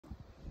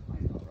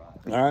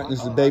All right,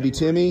 this is baby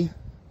Timmy.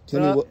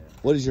 Timmy,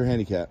 what is your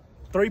handicap?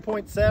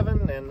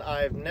 3.7, and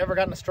I've never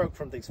gotten a stroke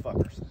from these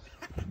fuckers.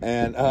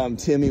 And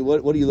Timmy,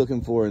 what are you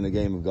looking for in the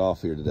game of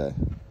golf here today?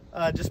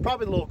 Just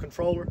probably the little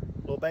controller,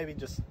 little baby,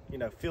 just, you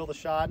know, feel the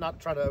shot, not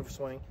try to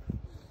overswing.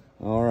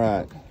 All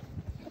right.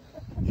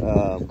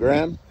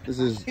 Graham, this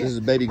is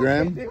baby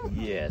Graham.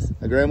 Yes.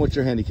 Graham, what's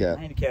your handicap?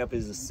 My handicap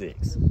is a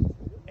 6,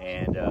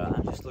 and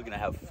I'm just looking to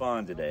have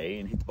fun today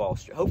and hit the ball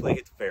straight. Hopefully,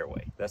 hit the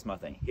fairway. That's my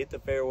thing. Hit the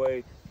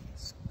fairway,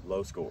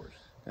 low scores.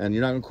 And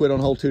you're not gonna quit on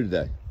hole 2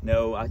 today?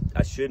 No, I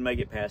should make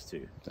it past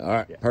 2. All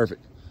right, yeah.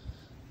 Perfect.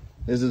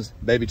 This is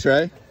baby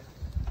Trey.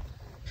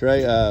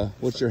 Trey,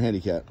 what's your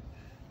handicap?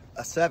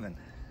 A 7.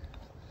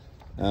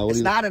 It's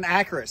not an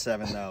accurate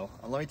 7 though.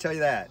 Let me tell you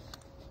that.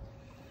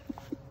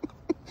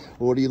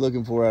 What are you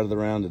looking for out of the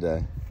round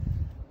today?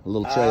 A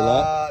little Trey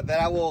luck?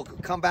 That I will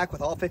come back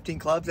with all 15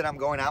 clubs that I'm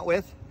going out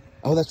with.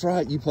 Oh, that's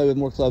right. You play with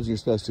more clubs than you're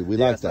supposed to. We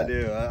like that.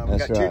 Yes, I do. I've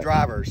got 2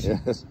 drivers.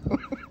 Yes.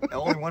 And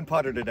only 1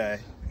 putter today.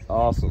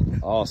 Awesome.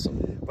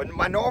 Awesome. But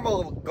my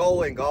normal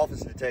goal in golf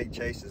is to take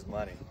Chase's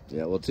money.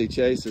 Yeah, well, T.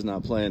 Chase is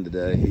not playing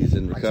today. He's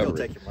in recovery. I can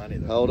still take your money,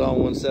 though. Hold on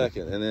 1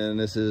 second. And then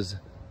this is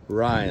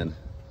Ryan.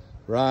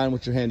 Ryan,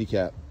 what's your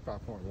handicap?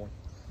 5.1.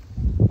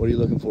 What are you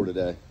looking for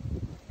today?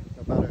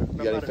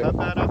 Not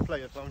bad. I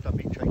play as long as I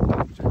beat Chase.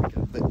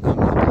 But I'm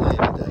not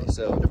playing today.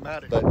 So, Doesn't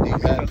matter. but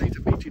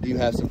do you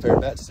have some fair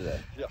bets today?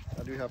 Yeah,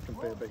 I do have some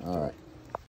fair bets. All right.